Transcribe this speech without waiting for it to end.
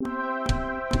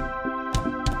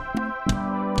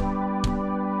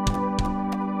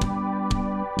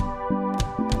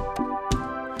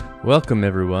Welcome,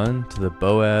 everyone, to the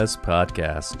Boaz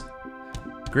Podcast.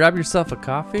 Grab yourself a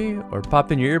coffee or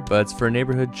pop in your earbuds for a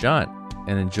neighborhood jaunt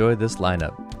and enjoy this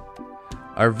lineup.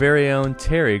 Our very own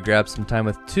Terry grabbed some time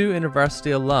with two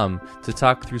InterVarsity alum to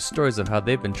talk through stories of how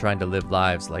they've been trying to live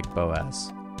lives like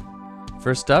Boaz.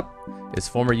 First up is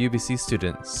former UBC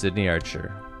student Sydney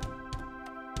Archer.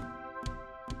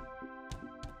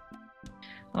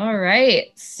 All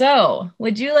right. So,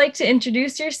 would you like to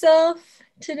introduce yourself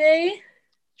today?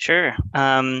 Sure.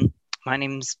 My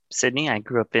name's Sydney. I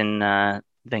grew up in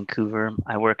Vancouver.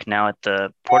 I work now at the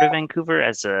Port of Vancouver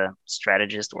as a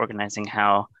strategist, organizing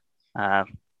how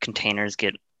containers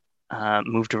get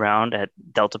moved around at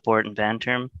Delta Port and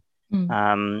Vanterm.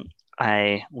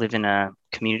 I live in a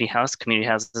community house. Community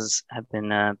houses have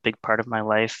been a big part of my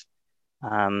life.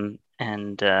 And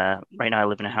right now I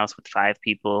live in a house with 5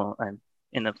 people.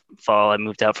 In the fall, I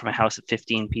moved out from a house of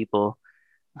 15 people.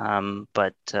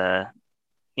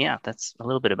 Yeah, that's a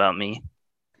little bit about me.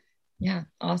 Yeah,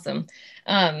 awesome.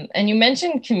 And you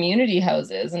mentioned community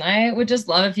houses, and I would just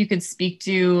love if you could speak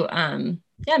to,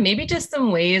 maybe just some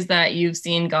ways that you've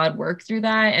seen God work through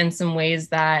that, and some ways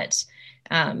that,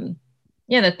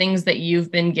 the things that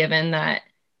you've been given that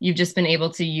you've just been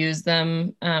able to use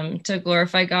them to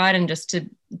glorify God and just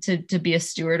to be a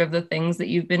steward of the things that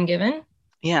you've been given.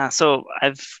 Yeah, so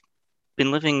I've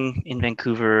been living in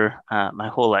Vancouver my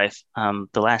whole life.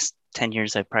 The last 10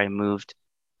 years, I've probably moved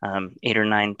 8 or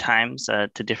 9 times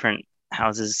to different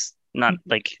houses, not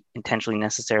like intentionally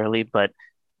necessarily, but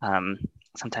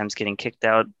sometimes getting kicked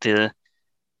out. The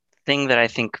thing that I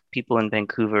think people in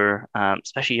Vancouver,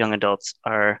 especially young adults,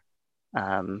 are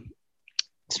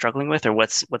struggling with, or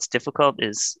what's difficult,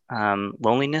 is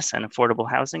loneliness and affordable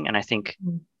housing. And I think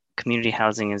community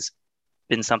housing has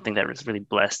been something that has really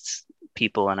blessed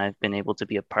people, and I've been able to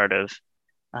be a part of.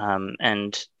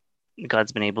 And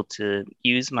God's been able to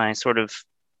use my sort of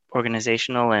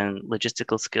organizational and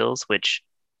logistical skills, which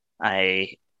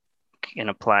I can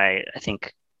apply, I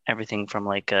think, everything from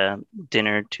like a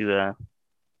dinner to a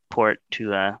port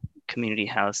to a community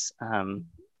house.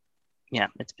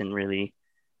 It's been really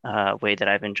a way that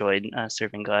I've enjoyed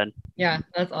serving God. Yeah,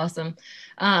 that's awesome.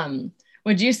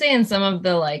 Would you say in some of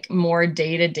the like more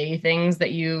day-to-day things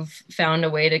that you've found a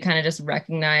way to kind of just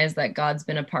recognize that God's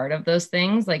been a part of those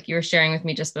things? Like you were sharing with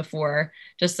me just before,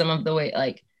 just some of the way,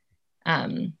 like,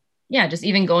 just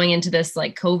even going into this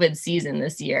like COVID season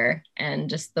this year, and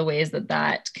just the ways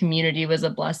that community was a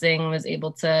blessing, was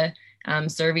able to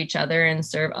serve each other and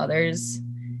serve others.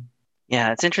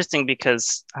 Yeah, it's interesting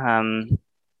because none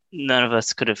of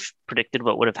us could have predicted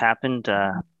what would have happened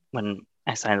when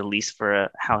I signed a lease for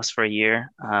a house for a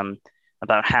year.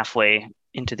 About halfway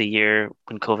into the year,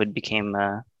 when COVID became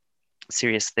a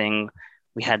serious thing,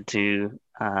 we had to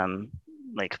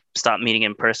stop meeting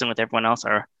in person with everyone else.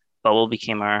 Our bubble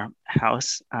became our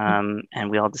house,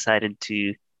 and we all decided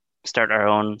to start our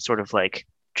own sort of like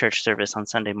church service on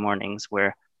Sunday mornings,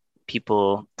 where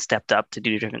people stepped up to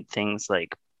do different things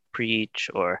like preach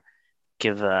or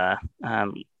give a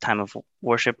time of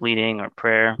worship leading or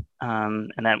prayer.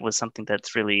 And that was something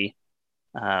that's really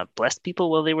blessed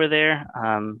people while they were there.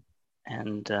 I'm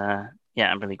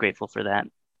really grateful for that.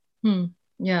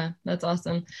 Yeah, that's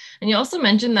awesome. And you also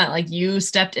mentioned that like you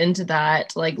stepped into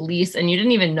that like lease and you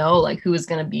didn't even know like who was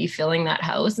going to be filling that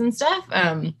house and stuff.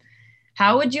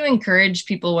 How would you encourage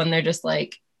people when they're just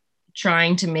like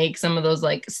trying to make some of those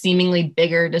like seemingly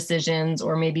bigger decisions,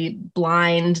 or maybe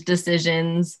blind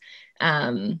decisions?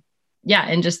 And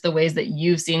just the ways that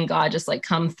you've seen God just like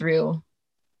come through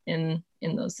in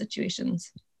those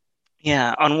situations.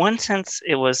 Yeah, on one sense,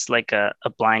 it was like a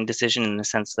blind decision, in the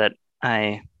sense that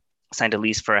I signed a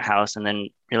lease for a house and then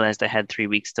realized I had 3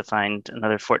 weeks to find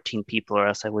another 14 people, or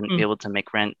else I wouldn't be able to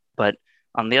make rent. But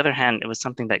on the other hand, it was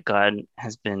something that God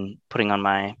has been putting on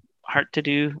my heart to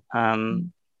do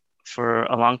for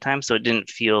a long time. So it didn't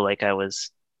feel like I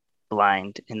was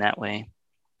blind in that way.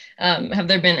 Have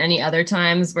there been any other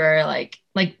times where like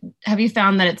have you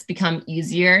found that it's become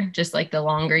easier just like the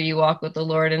longer you walk with the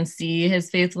Lord and see his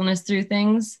faithfulness through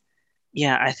things?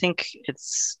 Yeah, I think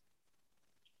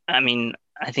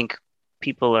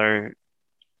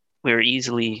we're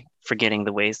easily forgetting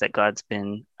the ways that God's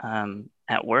been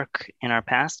at work in our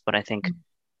past, but I think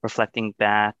reflecting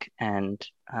back and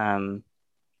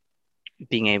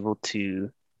being able to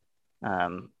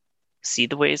see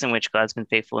the ways in which God's been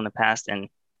faithful in the past and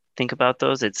think about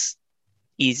those, it's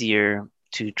easier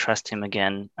to trust him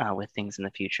again with things in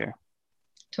the future.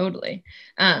 Totally.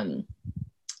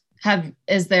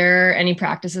 Is there any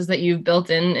practices that you've built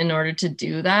in order to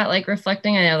do that, like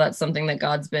reflecting? I know that's something that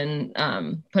God's been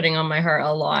putting on my heart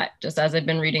a lot, just as I've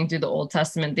been reading through the Old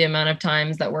Testament, the amount of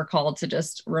times that we're called to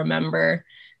just remember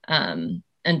and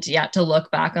to look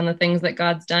back on the things that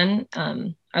God's done.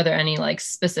 Are there any like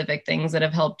specific things that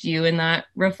have helped you in that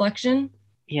reflection?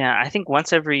 Yeah, I think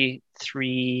once every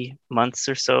 3 months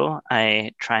or so,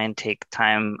 I try and take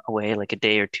time away, like a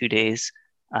day or 2 days,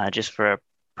 just for a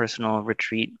personal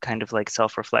retreat, kind of like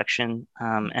self-reflection.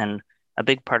 And a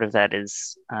big part of that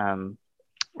is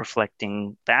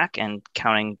reflecting back and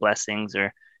counting blessings,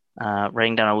 or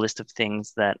writing down a list of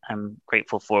things that I'm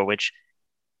grateful for, which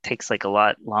takes like a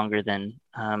lot longer than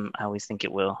I always think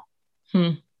it will.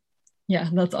 Yeah,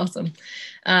 that's awesome.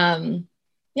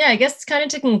 Yeah, I guess kind of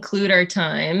to conclude our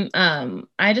time,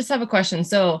 I just have a question.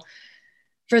 So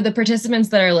for the participants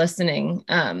that are listening,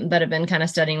 that have been kind of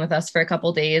studying with us for a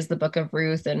couple days, the Book of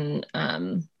Ruth, and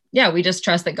we just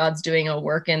trust that God's doing a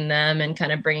work in them and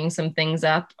kind of bringing some things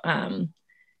up. How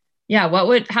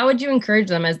would you encourage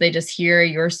them as they just hear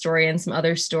your story and some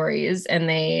other stories, and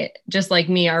they, just like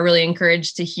me, are really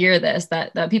encouraged to hear this,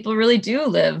 that people really do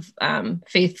live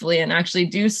faithfully and actually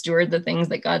do steward the things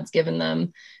that God's given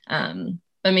them.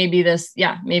 But maybe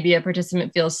maybe a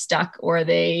participant feels stuck, or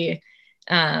they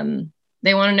want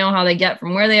to know how they get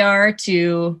from where they are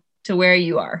to where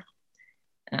you are.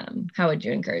 How would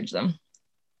you encourage them?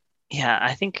 Yeah,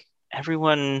 I think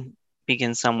everyone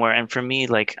begins somewhere. And for me,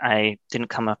 like, I didn't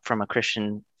come up from a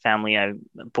Christian family. I'm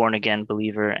a born again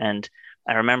believer. And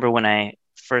I remember when I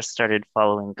first started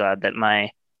following God that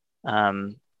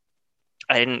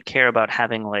I didn't care about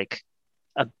having like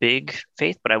a big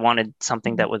faith, but I wanted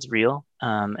something that was real.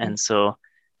 And so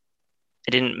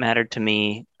it didn't matter to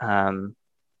me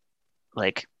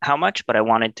like how much, but I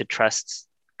wanted to trust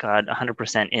God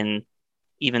 100% in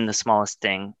even the smallest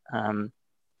thing.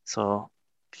 So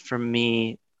for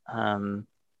me,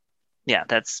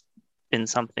 that's been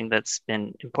something that's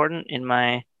been important in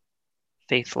my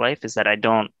faith life, is that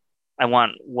I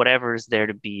want whatever's there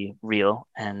to be real.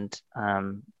 And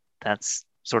that's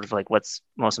sort of like what's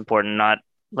most important, not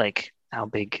like how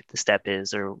big the step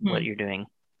is or what you're doing.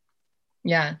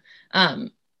 Yeah.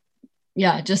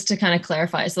 Just to kind of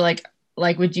clarify. So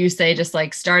like, would you say just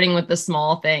like starting with the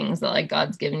small things that like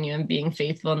God's given you and being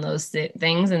faithful in those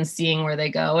things and seeing where they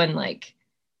go, and like,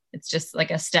 it's just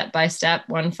like a step by step,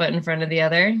 one foot in front of the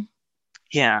other?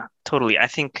 Yeah, totally. I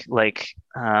think like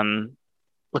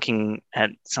looking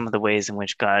at some of the ways in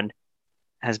which God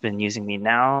has been using me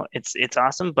now, it's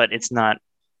awesome, but it's not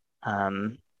I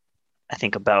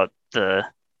think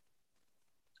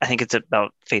it's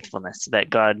about faithfulness, that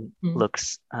God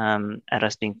looks at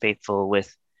us being faithful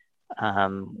with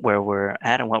where we're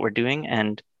at and what we're doing.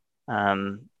 And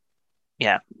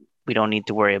we don't need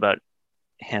to worry about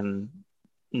him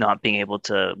not being able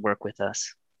to work with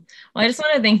us. Well, I just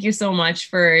want to thank you so much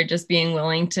for just being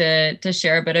willing to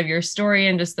share a bit of your story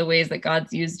and just the ways that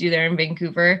God's used you there in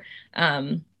Vancouver.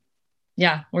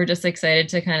 We're just excited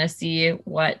to kind of see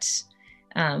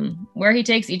where he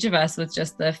takes each of us with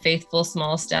just the faithful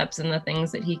small steps and the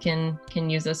things that he can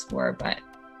use us for. But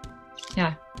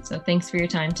so thanks for your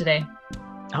time today.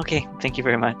 Okay, thank you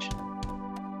very much.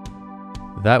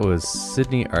 That was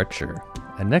Sydney Archer.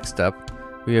 And next up,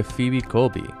 we have Phoebe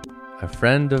Colby, a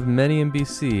friend of many in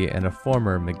BC and a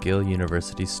former McGill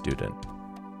University student.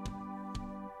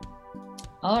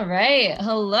 All right.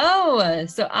 Hello.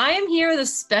 So I am here with a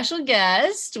special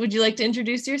guest. Would you like to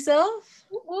introduce yourself?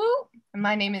 Woo.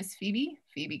 My name is Phoebe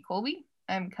Colby.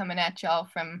 I'm coming at y'all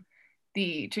from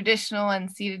the traditional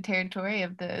unceded territory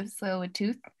of the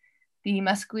Tsleil-Waututh, the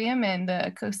Musqueam, and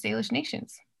the Coast Salish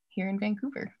nations here in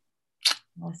Vancouver.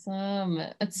 Awesome.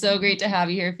 It's so great to have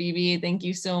you here, Phoebe. Thank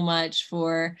you so much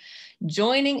for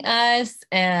joining us.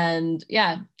 And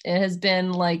it has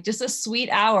been like just a sweet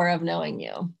hour of knowing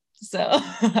you. So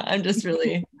I'm just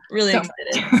really, really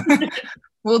excited.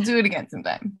 We'll do it again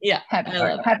sometime. Yeah. Happy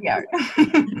hour.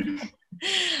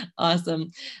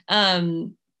 Awesome.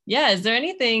 Is there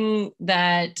anything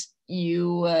that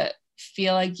you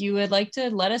feel like you would like to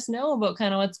let us know about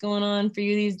kind of what's going on for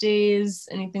you these days?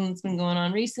 Anything that's been going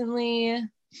on recently?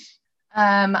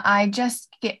 I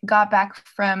just got back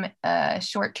from a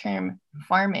short-term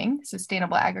farming,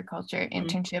 sustainable agriculture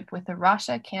internship with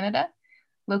Arasha Canada,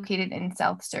 located in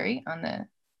South Surrey on the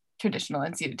traditional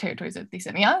unceded territories of the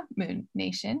Semiahmoo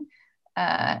Nation.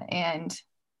 And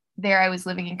there I was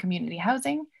living in community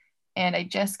housing, and I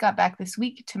just got back this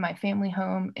week to my family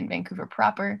home in Vancouver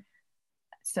proper.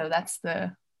 So that's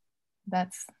the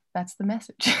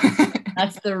message.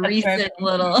 That's the recent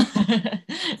little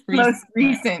most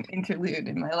recent interlude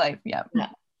in my life. Yeah.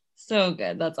 So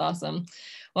good. That's awesome.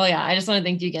 Well, yeah, I just want to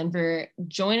thank you again for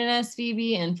joining us,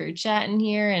 Phoebe, and for chatting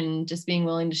here and just being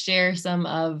willing to share some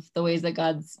of the ways that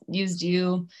God's used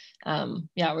you.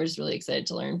 Yeah, we're just really excited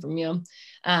to learn from you.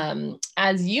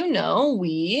 As you know,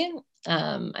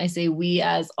 I say we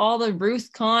as all the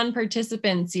RuthCon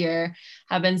participants here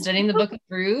have been studying the book of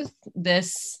Ruth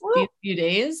these few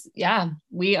days. Yeah,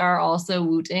 we are also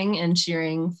wooting and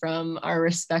cheering from our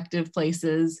respective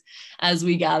places as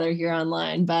we gather here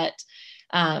online. But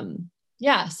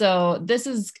yeah, so this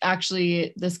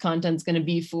content's going to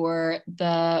be for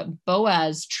the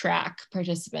Boaz track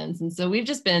participants. And so we've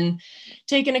just been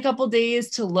taking a couple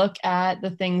days to look at the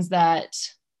things that,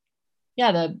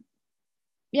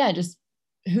 just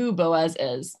who Boaz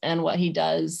is and what he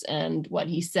does and what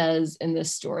he says in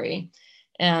this story.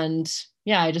 And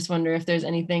yeah, I just wonder if there's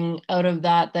anything out of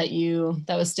that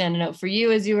was standing out for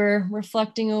you as you were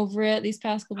reflecting over it these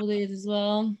past couple days as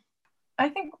well. I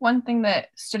think one thing that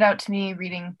stood out to me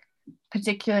reading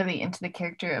particularly into the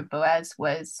character of Boaz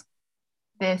was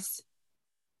this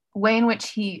way in which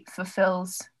he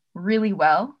fulfills really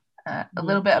well, a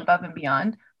little bit above and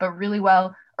beyond, but really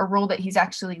well, a role that he's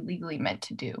actually legally meant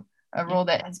to do, a role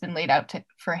that has been laid out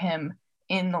for him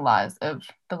in the laws of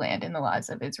the land, in the laws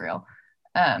of Israel.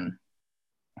 And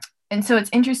so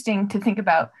it's interesting to think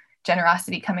about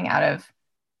generosity coming out of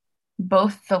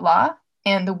both the law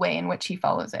and the way in which he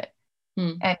follows it.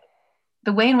 And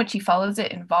the way in which he follows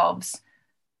it involves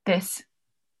this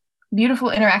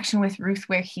beautiful interaction with Ruth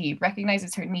where he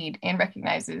recognizes her need and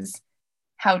recognizes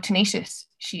how tenacious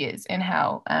she is and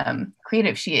how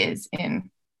creative she is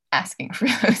in asking for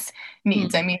those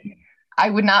needs. I mean, I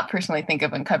would not personally think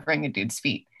of uncovering a dude's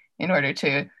feet in order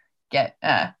to get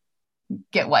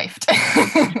wifed.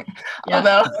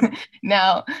 Although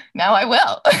now I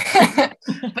will.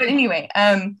 But anyway,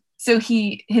 so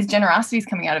his generosity is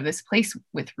coming out of this place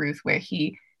with Ruth where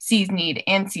he sees need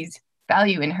and sees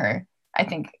value in her. I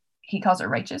think he calls her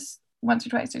righteous once or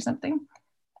twice or something.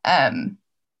 And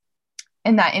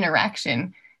that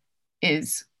interaction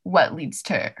is what leads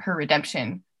to her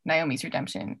redemption, Naomi's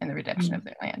redemption, and the redemption of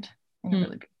their land in a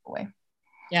really beautiful way.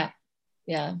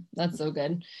 Yeah, that's so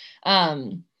good.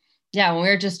 When we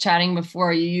were just chatting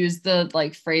before, you used the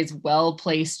phrase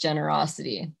well-placed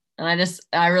generosity. And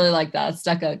I really like that. It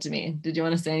stuck out to me. Did you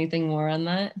want to say anything more on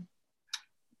that?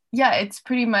 Yeah, it's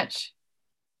pretty much,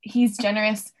 he's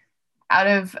generous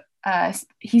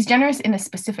he's generous in a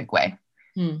specific way.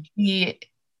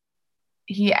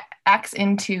 He acts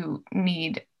into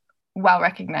need while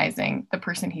recognizing the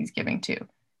person he's giving to.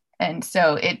 And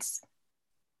so it's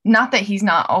not that he's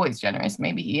not always generous,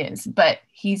 maybe he is, but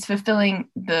he's fulfilling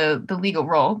the legal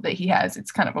role that he has.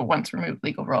 It's kind of a once removed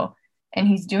legal role. And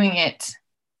he's doing it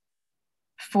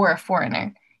for a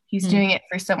foreigner. He's doing it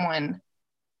for someone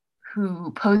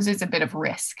who poses a bit of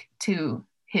risk to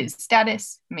his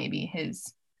status, maybe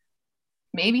his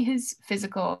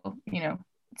physical,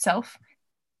 self.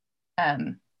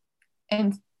 And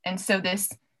so this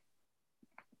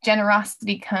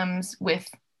generosity comes with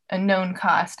a known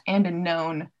cost and a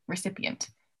known recipient.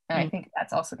 And I think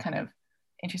that's also kind of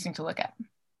interesting to look at.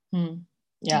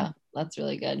 Yeah, that's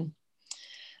really good.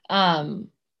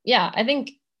 I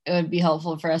think it would be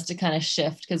helpful for us to kind of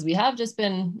shift because we have just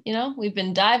been, we've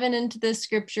been diving into this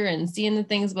scripture and seeing the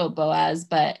things about Boaz,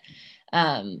 but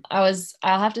I'll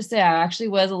have to say, I actually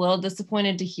was a little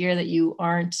disappointed to hear that you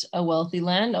aren't a wealthy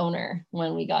landowner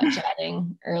when we got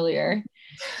chatting earlier.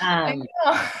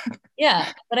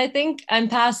 Yeah, but I think I'm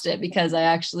past it because I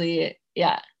actually,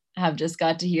 have just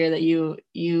got to hear that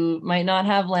you might not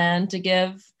have land to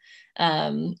give,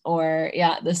 or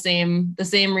the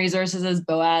same resources as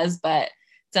Boaz, but it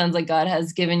sounds like God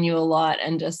has given you a lot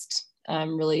and just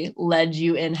really led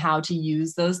you in how to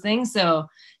use those things. So do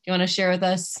you want to share with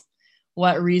us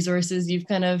what resources you've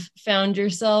kind of found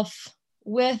yourself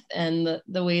with and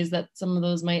the ways that some of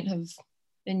those might have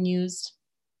been used?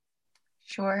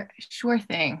 Sure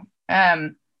thing.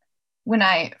 When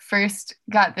I first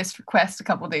got this request a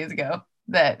couple of days ago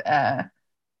that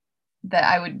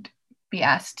I would be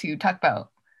asked to talk about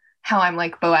how I'm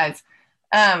like Boaz,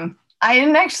 I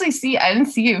didn't see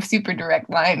a super direct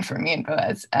line for me and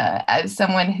Boaz as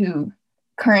someone who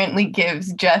currently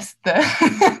gives just on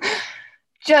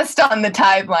the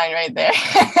tithe line right there.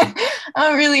 I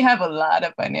don't really have a lot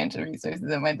of financial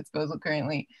resources at my disposal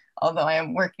currently, although I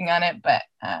am working on it, but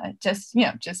just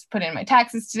put in my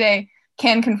taxes today,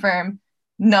 can confirm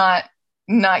not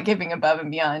giving above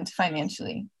and beyond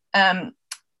financially.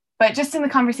 But just in the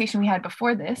conversation we had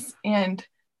before this and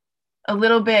a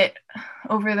little bit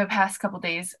over the past couple of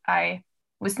days, I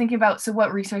was thinking about, so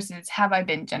what resources have I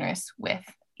been generous with,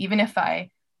 even if I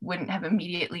wouldn't have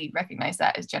immediately recognized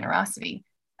that as generosity.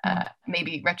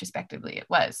 Maybe retrospectively it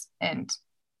was. And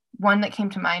one that came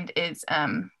to mind is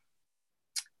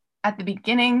at the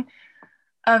beginning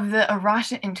of the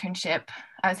Arasha internship,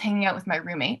 I was hanging out with my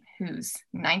roommate who's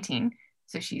 19.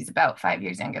 So she's about 5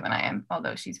 years younger than I am,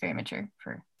 although she's very mature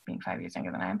for being 5 years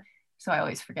younger than I am. So I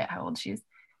always forget how old she is.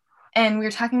 And we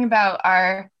were talking about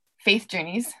our faith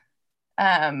journeys.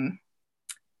 And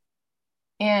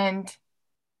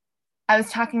I was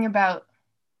talking about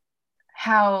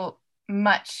how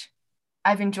much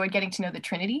I've enjoyed getting to know the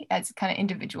Trinity as kind of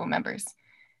individual members.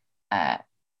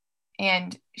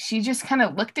 And she just kind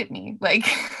of looked at me like,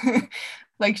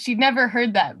 like she'd never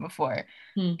heard that before.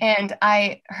 And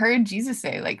I heard Jesus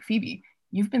say, like, Phoebe,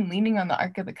 you've been leaning on the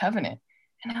Ark of the Covenant.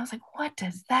 And I was like, what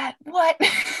does that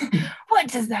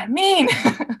does that mean?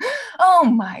 Oh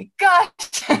my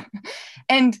gosh.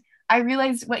 And I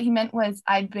realized what he meant was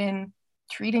I'd been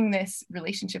treating this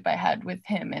relationship I had with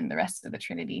him and the rest of the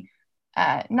Trinity,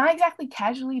 not exactly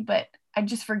casually, but I'd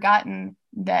just forgotten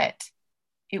that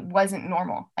it wasn't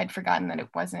normal. I'd forgotten that it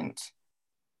wasn't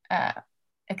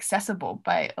accessible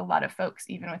by a lot of folks,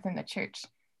 even within the church.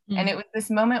 And it was this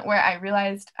moment where I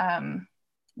realized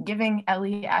giving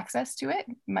Ellie access to it,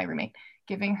 my roommate,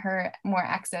 giving her more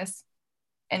access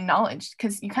and knowledge,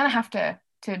 because you kind of have to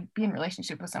be in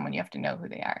relationship with someone, you have to know who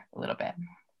they are a little bit.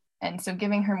 And so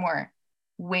giving her more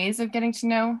ways of getting to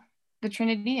know the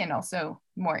Trinity and also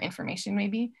more information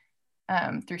maybe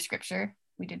through scripture.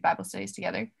 We did Bible studies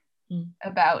together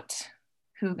about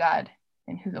who God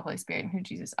and who the Holy Spirit and who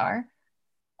Jesus are,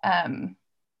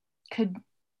 could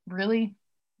really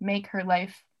make her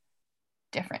life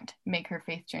different, make her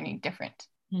faith journey different.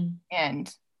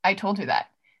 And I told her that.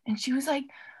 And she was like,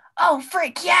 oh,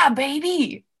 frick, yeah,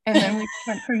 baby. And then we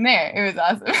went from there. It was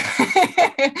awesome.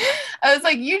 I was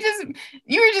like, you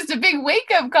were just a big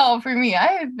wake-up call for me.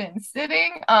 I have been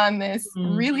sitting on this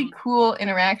really cool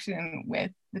interaction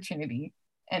with the Trinity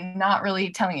and not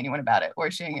really telling anyone about it or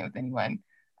sharing it with anyone.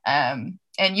 And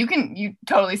you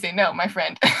totally say no, my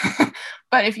friend.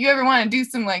 But if you ever want to do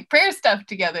some like prayer stuff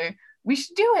together, we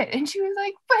should do it. And she was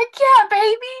like, frick yeah,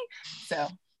 baby. So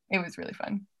it was really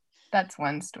fun. That's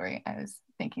one story I was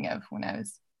thinking of when I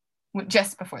was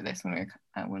just before this, when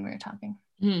we were talking.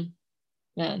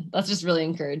 Man, that's just really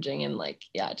encouraging, and like,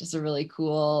 yeah, just a really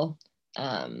cool,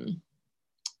 I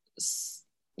was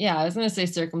gonna say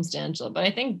circumstantial, but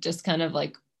I think just kind of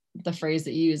like the phrase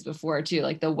that you used before too,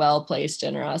 like the well-placed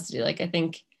generosity. Like, I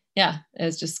think, yeah,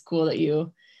 it's just cool that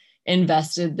you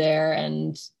invested there.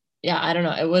 And yeah, I don't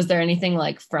know, was there anything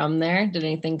like from there? Did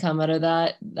anything come out of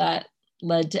that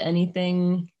led to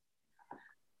anything?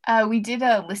 We did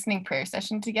a listening prayer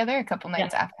session together a couple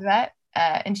nights after that.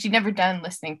 And she'd never done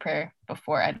listening prayer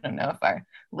before. I don't know if our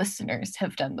listeners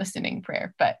have done listening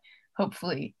prayer, but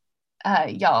hopefully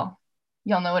y'all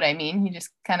know what I mean. You just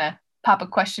kind of pop a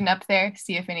question up there,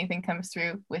 see if anything comes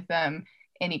through with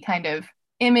any kind of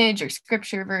image or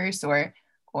scripture verse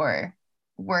or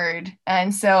word.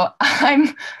 And so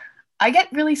I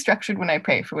get really structured when I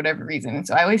pray for whatever reason. And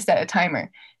so I always set a timer.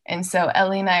 And so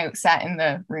Ellie and I sat in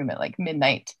the room at like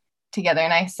midnight together,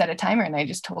 and I set a timer, and I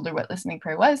just told her what listening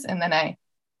prayer was. And then I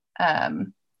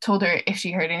told her if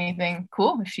she heard anything,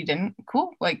 cool. If she didn't,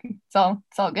 cool. Like, it's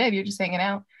all good. You're just hanging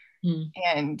out.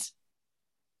 And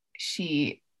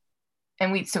we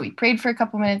prayed for a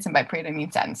couple minutes. And by prayed, I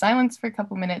mean sat in silence for a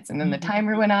couple minutes. And then the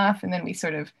timer went off, and then we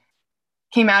sort of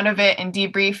came out of it and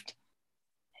debriefed.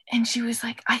 And she was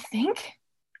like, I think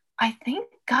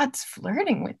God's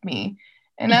flirting with me.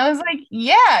 And I was like,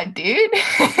 yeah, dude.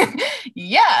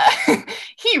 Yeah,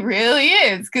 he really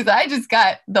is. Because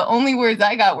the only words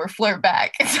I got were flirt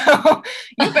back. So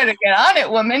you better get on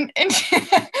it, woman. And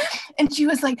she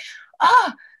was like,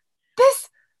 I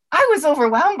was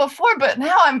overwhelmed before, but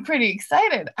now I'm pretty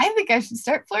excited. I think I should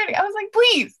start flirting. I was like,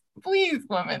 please,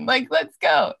 woman, like, let's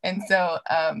go. And so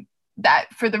that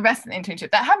for the rest of the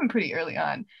internship, that happened pretty early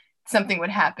on. Something would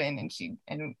happen,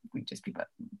 and we'd just be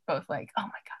both like, oh my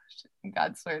gosh,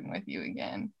 God's flirting with you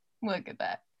again. Look at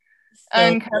that. So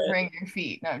uncovering your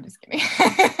feet. No, I'm just kidding.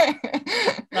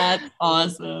 That's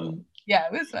awesome. Yeah,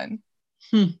 it was fun.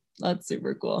 That's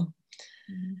super cool.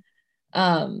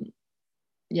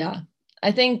 Yeah,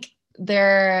 I think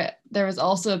there was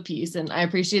also a piece, and I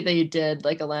appreciate that you did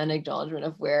like a land acknowledgement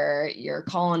of where you're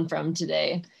calling from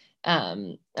today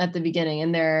at the beginning.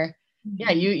 And there,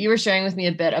 yeah, you were sharing with me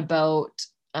a bit about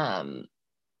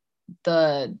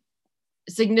the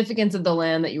significance of the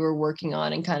land that you were working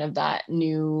on, and kind of that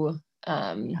new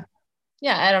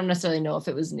I don't necessarily know if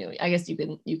it was new. I guess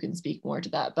you can speak more to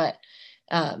that, but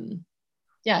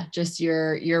yeah, just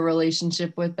your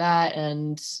relationship with that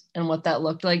and what that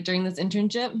looked like during this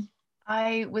internship.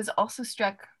 I was also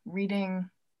struck reading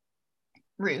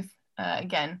Ruth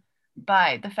again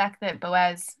by the fact that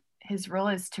Boaz, his role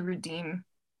is to redeem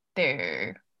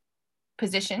their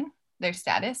position, their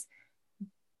status,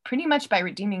 pretty much by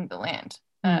redeeming the land.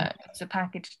 It's a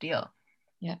package deal.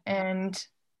 Yeah. And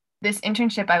this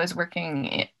internship, I was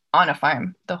working on a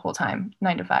farm the whole time,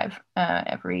 9 to 5,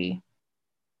 every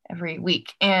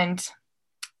week. And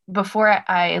before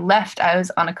I left, I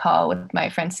was on a call with my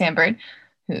friend Sam Bird,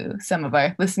 who some of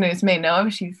our listeners may know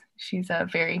of. She's a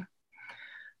very,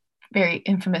 very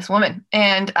infamous woman.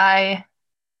 And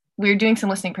we were doing some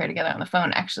listening prayer together on the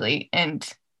phone, actually. And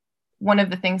one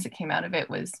of the things that came out of it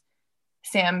was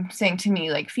Sam saying to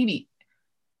me, like, Phoebe,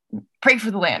 pray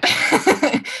for the land.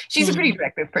 She's a pretty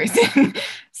directive person.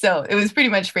 So it was pretty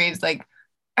much phrased like,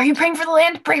 are you praying for the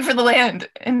land? Pray for the land.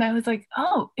 And I was like,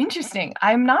 oh, interesting.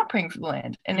 I'm not praying for the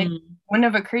land. And it wouldn't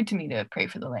have occurred to me to pray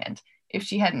for the land if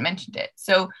she hadn't mentioned it.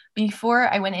 So before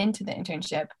I went into the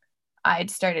internship,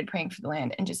 I'd started praying for the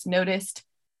land and just noticed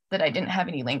that I didn't have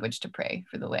any language to pray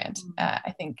for the land.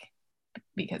 I think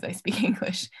because I speak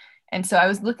English. And so I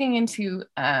was looking into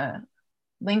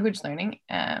language learning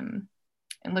and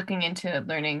looking into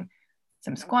learning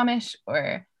some Squamish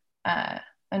or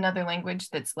another language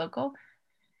that's local.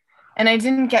 And I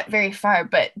didn't get very far,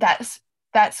 but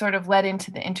that sort of led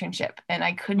into the internship. And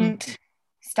I couldn't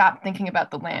stop thinking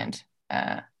about the land,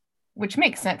 which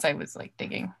makes sense. I was like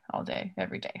digging all day,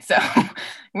 every day. So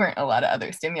weren't a lot of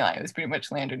other stimuli. It was pretty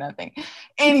much land or nothing.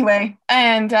 Anyway,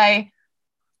 and I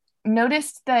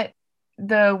noticed that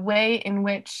the way in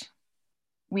which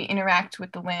we interact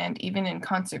with the land, even in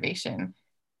conservation,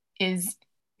 is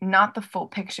not the full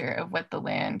picture of what the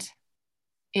land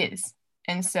is.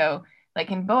 And so,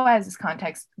 like in Boaz's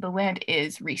context, the land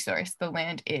is resource, the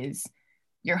land is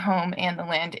your home, and the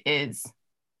land is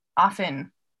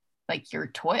often like your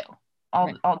toil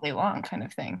all day long kind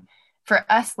of thing. For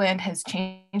us, land has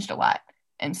changed a lot.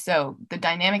 And so the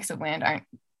dynamics of land aren't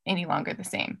any longer the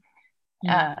same.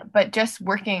 But just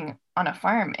working on a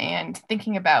farm and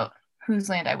thinking about whose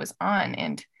land I was on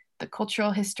and the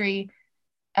cultural history,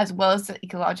 as well as the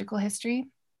ecological history,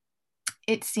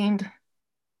 it seemed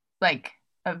like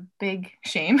a big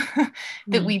shame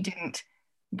that we didn't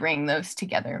bring those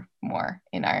together more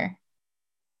in our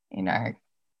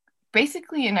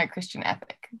basically in our Christian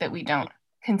ethic, that we don't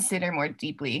consider more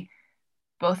deeply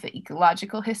both the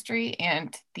ecological history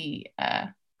and the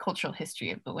cultural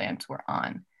history of the land we're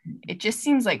on. It just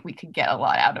seems like we could get a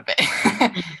lot out of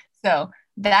it. So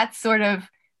that's sort of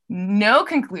no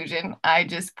conclusion. I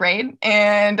just prayed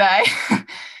and I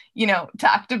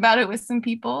talked about it with some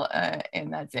people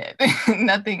and that's it.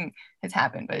 Nothing has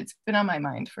happened, but it's been on my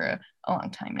mind for a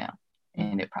long time now.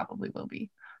 And it probably will be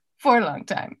for a long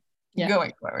time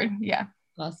going forward. Yeah.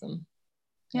 Awesome.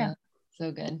 Yeah.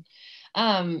 So good.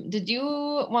 Did you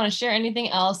want to share anything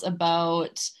else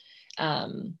about,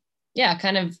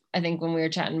 kind of, I think when we were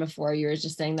chatting before, you were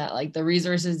just saying that like the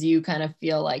resources you kind of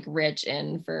feel like rich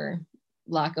in, for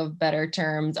lack of better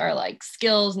terms, are like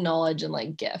skills, knowledge, and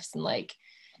like gifts. And like,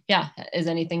 is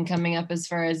anything coming up as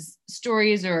far as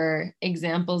stories or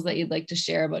examples that you'd like to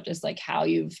share about just like how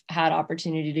you've had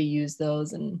opportunity to use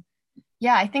those? And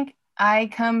I think I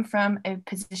come from a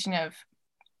position of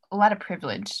a lot of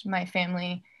privilege. My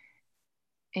family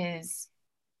is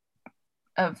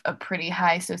of a pretty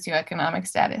high socioeconomic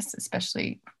status,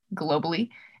 especially globally.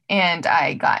 And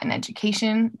I got an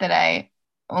education that I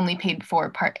only paid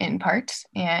for in part.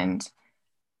 And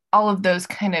all of those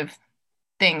kind of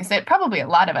things that probably a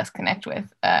lot of us connect with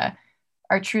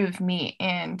are true of me.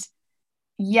 And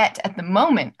yet at the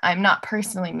moment, I'm not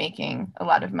personally making a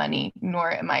lot of money,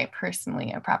 nor am I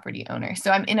personally a property owner.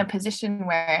 So I'm in a position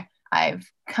where I've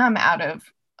come out of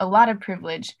a lot of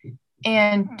privilege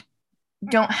and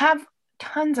don't have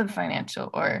tons of financial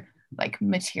or like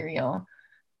material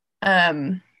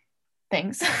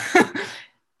things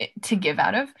to give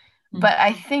out of. But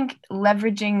I think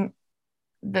leveraging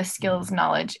the skills,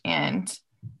 knowledge, and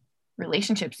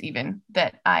relationships even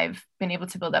that I've been able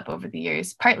to build up over the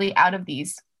years, partly out of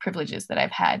these privileges that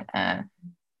I've had,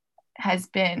 has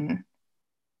been,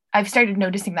 I've started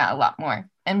noticing that a lot more.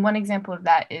 And one example of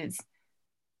that is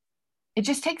it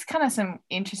just takes kind of some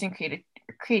interesting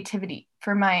creativity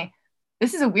for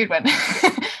this is a weird one.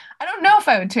 I don't know if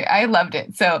I would I loved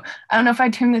it. So I don't know if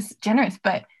I'd term this generous,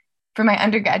 but for my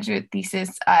undergraduate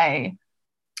thesis, I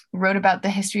wrote about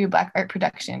the history of Black art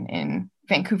production in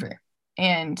Vancouver.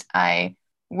 And I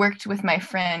worked with my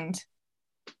friend,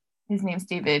 his name's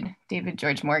David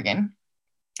George Morgan,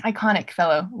 iconic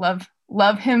fellow, love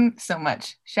love him so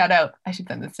much. Shout out. I should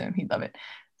send this to him. He'd love it.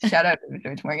 Shout out to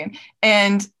George Morgan.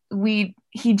 And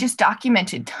he just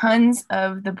documented tons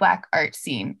of the Black art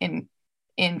scene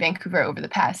in Vancouver over the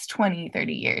past 20,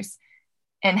 30 years,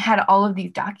 and had all of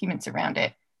these documents around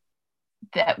it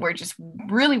that were just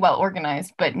really well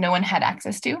organized, but no one had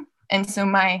access to. And so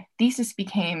my thesis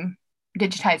became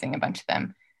digitizing a bunch of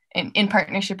them in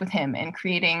partnership with him, and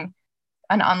creating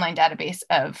an online database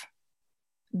of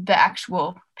the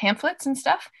actual pamphlets and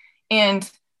stuff, and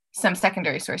some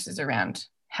secondary sources around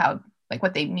how, like,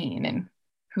 what they mean and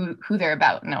who they're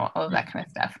about and all of that kind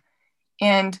of stuff.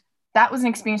 And that was an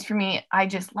experience for me. I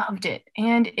just loved it.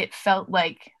 And it felt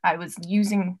like I was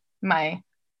using my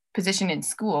position in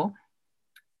school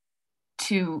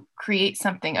to create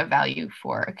something of value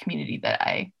for a community that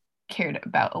I cared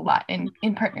about a lot, in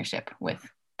partnership with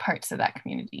parts of that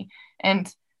community.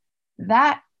 And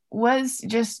that was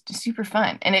just super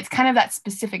fun. And it's kind of that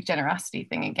specific generosity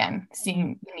thing again,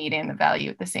 seeing the need and the value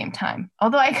at the same time.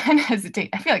 Although I kind of hesitate,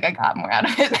 I feel like I got more out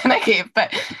of it than I gave,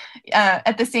 but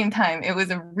at the same time, it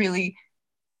was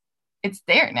it's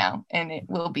there now, and it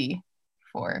will be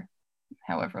for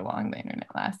however long the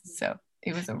internet lasts. So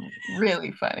it was a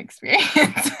really fun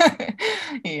experience.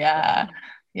 Yeah.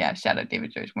 Shout out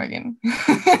David George Morgan.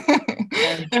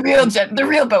 the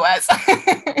real Boaz.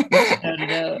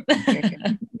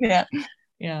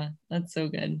 Yeah, that's so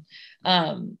good.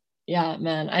 Yeah,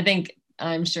 man,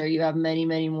 I'm sure you have many,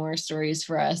 many more stories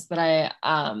for us, but I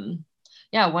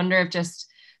wonder if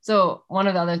so one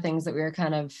of the other things that we were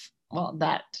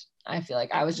that I feel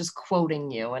like I was just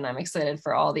quoting you, and I'm excited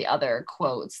for all the other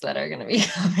quotes that are going to be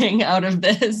coming out of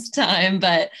this time.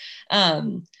 But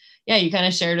you kind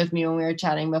of shared with me when we were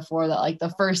chatting before that, like,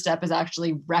 the first step is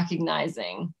actually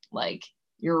recognizing, like,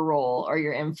 your role or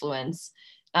your influence.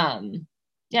 I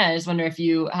just wonder if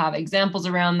you have examples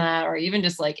around that, or even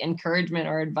just like encouragement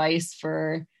or advice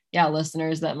for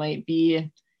listeners that might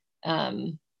be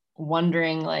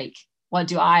wondering, like, what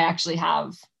do I actually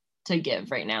have to give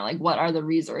right now? Like, what are the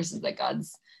resources that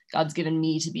God's given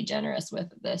me to be generous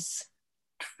with this?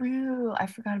 True. I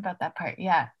forgot about that part.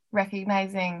 Yeah.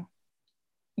 Recognizing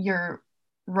your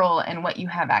role and what you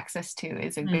have access to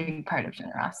is a big part of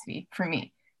generosity for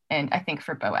me. And I think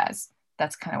for Boaz,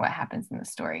 that's kind of what happens in the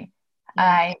story.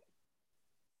 I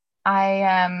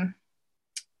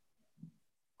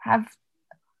have,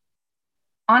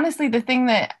 honestly, the thing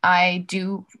that I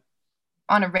do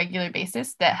on a regular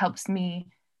basis that helps me,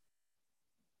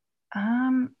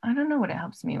 I don't know what it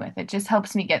helps me with. It just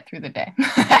helps me get through the day,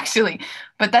 actually.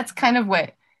 But that's kind of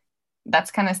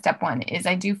step one, is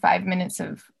I do 5 minutes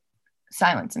of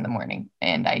silence in the morning,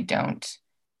 and I don't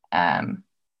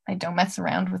mess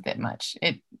around with it much.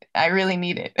 I really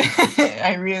need it.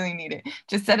 I really need it.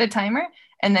 Just set a timer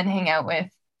and then hang out with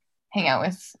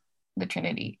the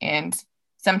Trinity. And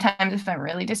sometimes if I'm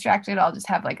really distracted, I'll just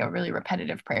have like a really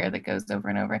repetitive prayer that goes over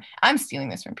and over. I'm stealing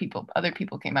this from people. Other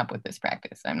people came up with this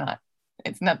practice.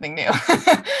 It's nothing new.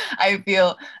 I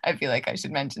feel like I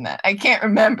should mention that. I can't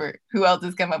remember who else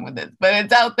has come up with this, but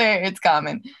it's out there. It's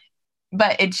common.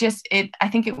 But I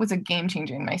think it was a game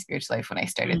changer in my spiritual life when I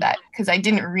started that, because I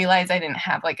didn't realize I didn't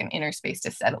have like an inner space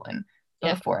to settle in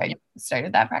before I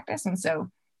started that practice. And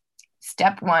so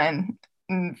step one,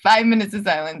 5 minutes of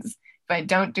silence. If I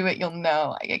don't do it, you'll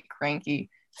know. I get cranky.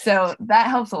 So that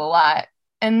helps a lot.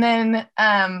 And then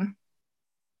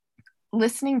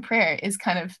listening prayer is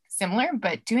kind of similar,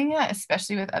 but doing that,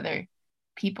 especially with other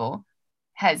people,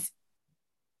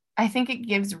 I think it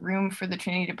gives room for the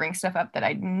Trinity to bring stuff up that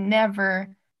I'd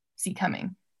never see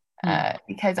coming,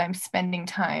 because I'm spending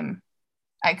time.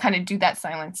 I kind of do that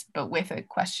silence, but with a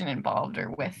question involved, or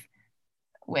with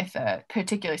a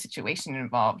particular situation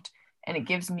involved, and it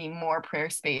gives me more prayer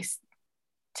space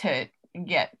to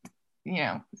get,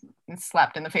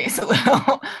 slapped in the face a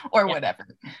little or whatever,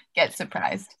 get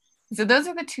surprised. So those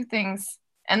are the two things.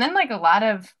 And then like a lot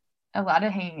of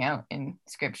hanging out in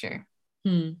scripture,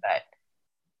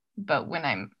 but when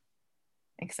I'm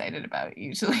excited about it,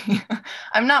 usually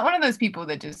I'm not one of those people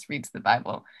that just reads the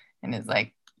Bible and is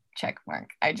like, check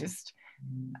mark. I don't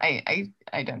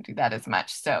do that as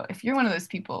much. So if you're one of those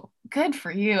people, good for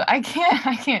you. I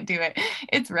can't do it.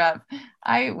 It's rough.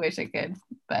 I wish I could,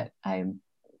 but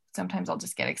sometimes I'll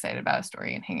just get excited about a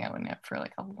story and hang out in it for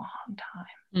like a long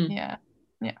time. Yeah.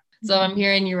 So I'm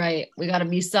hearing you right. We got to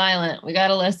be silent. We got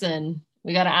to listen.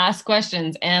 We got to ask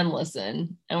questions and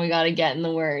listen, and we got to get in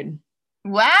the word.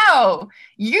 Wow.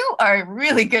 You are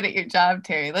really good at your job,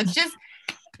 Terry.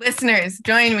 Listeners,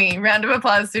 join me. Round of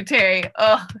applause for Terry.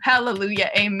 Oh,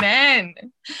 hallelujah. Amen.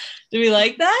 Do we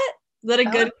like that? Is that a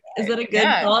good Is that a good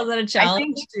call? Is that a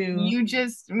challenge to? You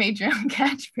just made your own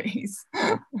catchphrase.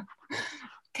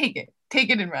 Take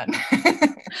it and run.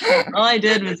 All I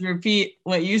did was repeat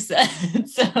what you said.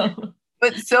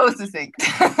 But so succinct.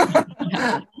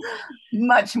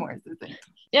 Much more succinct.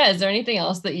 Yeah. Is there anything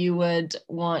else that you would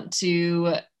want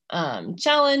to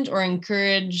challenge or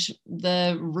encourage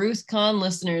the RuthCon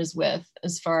listeners with,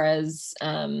 as far as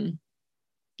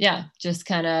just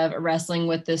kind of wrestling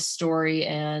with this story?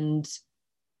 And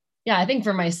I think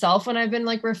for myself, when I've been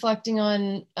like reflecting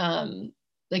on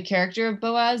the character of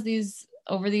Boaz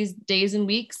over these days and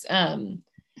weeks,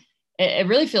 it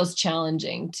really feels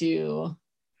challenging to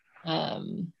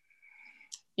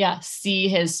see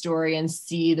his story and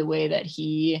see the way that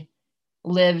he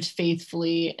lived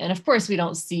faithfully. And of course we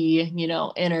don't see,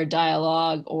 inner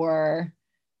dialogue or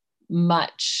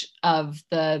much of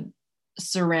the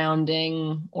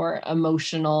surrounding or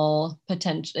emotional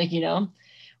potential,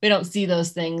 we don't see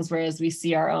those things, whereas we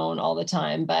see our own all the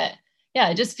time. But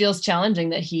it just feels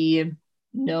challenging that he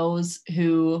knows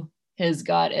who his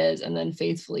God is and then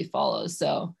faithfully follows.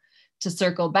 So to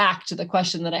circle back to the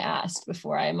question that I asked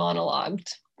before I monologued,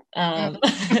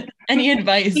 any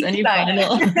advice, any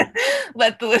final?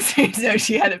 Let the listeners know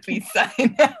she had a peace sign.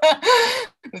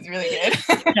 It was really good.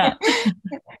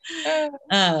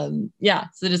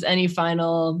 So just any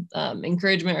final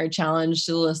encouragement or challenge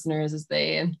to the listeners as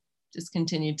they just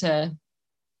continue to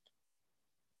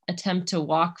attempt to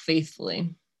walk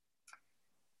faithfully.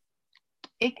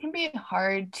 It can be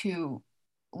hard to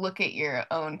look at your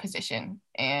own position,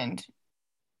 and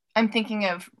I'm thinking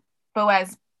of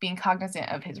Boaz being cognizant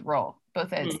of his role,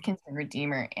 both as kinsman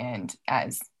redeemer and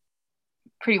as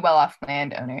pretty well-off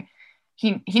landowner.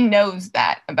 He knows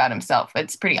that about himself.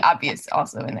 It's pretty obvious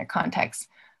also in their context.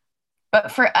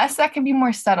 But for us, that can be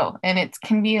more subtle, and it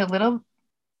can be unnerving.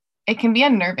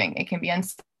 It can be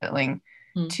unsettling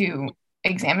to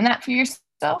examine that for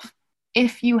yourself.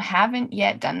 If you haven't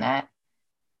yet done that,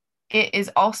 it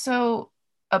is also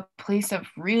a place of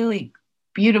really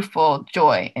beautiful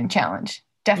joy and challenge.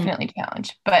 Definitely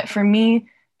challenge. But for me,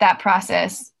 that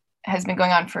process has been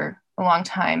going on for a long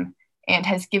time and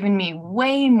has given me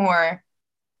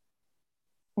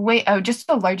just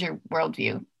a larger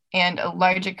worldview and a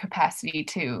larger capacity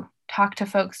to talk to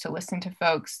folks, to listen to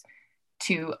folks,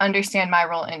 to understand my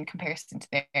role in comparison to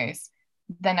theirs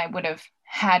than I would have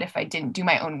had if I didn't do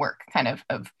my own work, kind of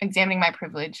examining my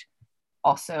privilege,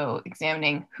 also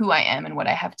examining who I am and what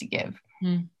I have to give,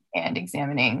 and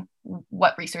examining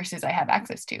what resources I have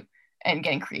access to and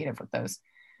getting creative with those.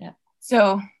 Yeah.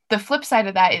 So the flip side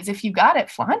of that is, if you got it,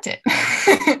 flaunt it.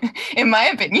 In my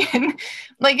opinion,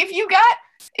 like if you got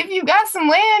some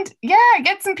land,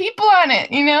 get some people on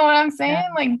it. You know what I'm saying? Yeah.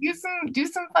 Like do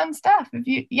some fun stuff.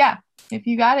 If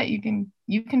you got it, you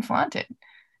can flaunt it.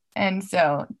 And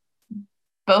so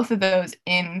both of those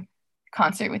in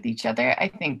concert with each other, I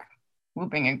think, will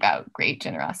bring about great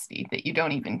generosity that you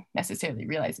don't even necessarily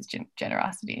realize is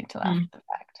generosity until after the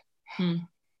fact.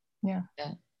 Yeah.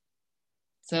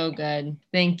 So good.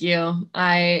 Thank you.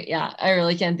 I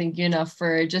really can't thank you enough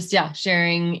for just,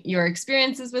 sharing your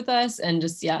experiences with us and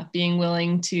just, being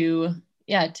willing to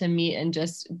meet and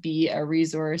just be a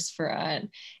resource for and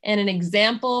an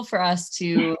example for us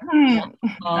to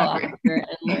follow after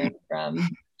and learn from.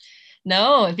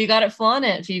 No, if you got it, flaunt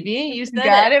it, Phoebe. You said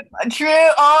got it. True.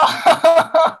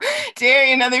 Oh,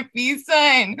 Terry, another peace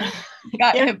sign.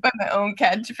 Got hit by my own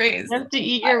catchphrase. You have to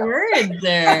eat your words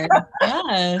there.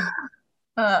 Yeah.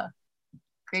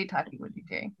 Great talking with you,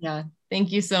 Terry. Yeah.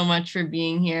 Thank you so much for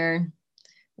being here.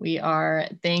 We are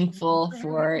thankful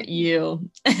for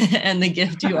you and the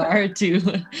gift you are to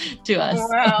us.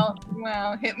 Wow.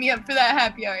 Hit me up for that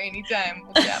happy hour anytime.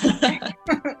 We'll chat.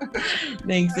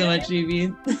 Thanks so much, Phoebe.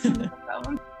 No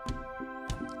problem.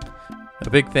 A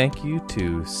big thank you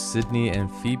to Sydney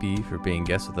and Phoebe for being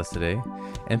guests with us today.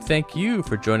 And thank you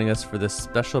for joining us for this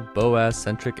special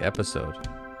Boaz-centric episode.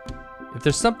 If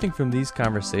there's something from these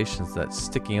conversations that's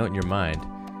sticking out in your mind,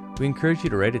 we encourage you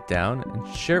to write it down and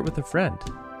share it with a friend.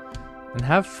 And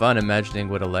have fun imagining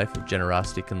what a life of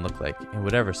generosity can look like in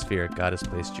whatever sphere God has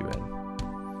placed you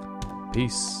in.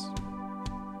 Peace.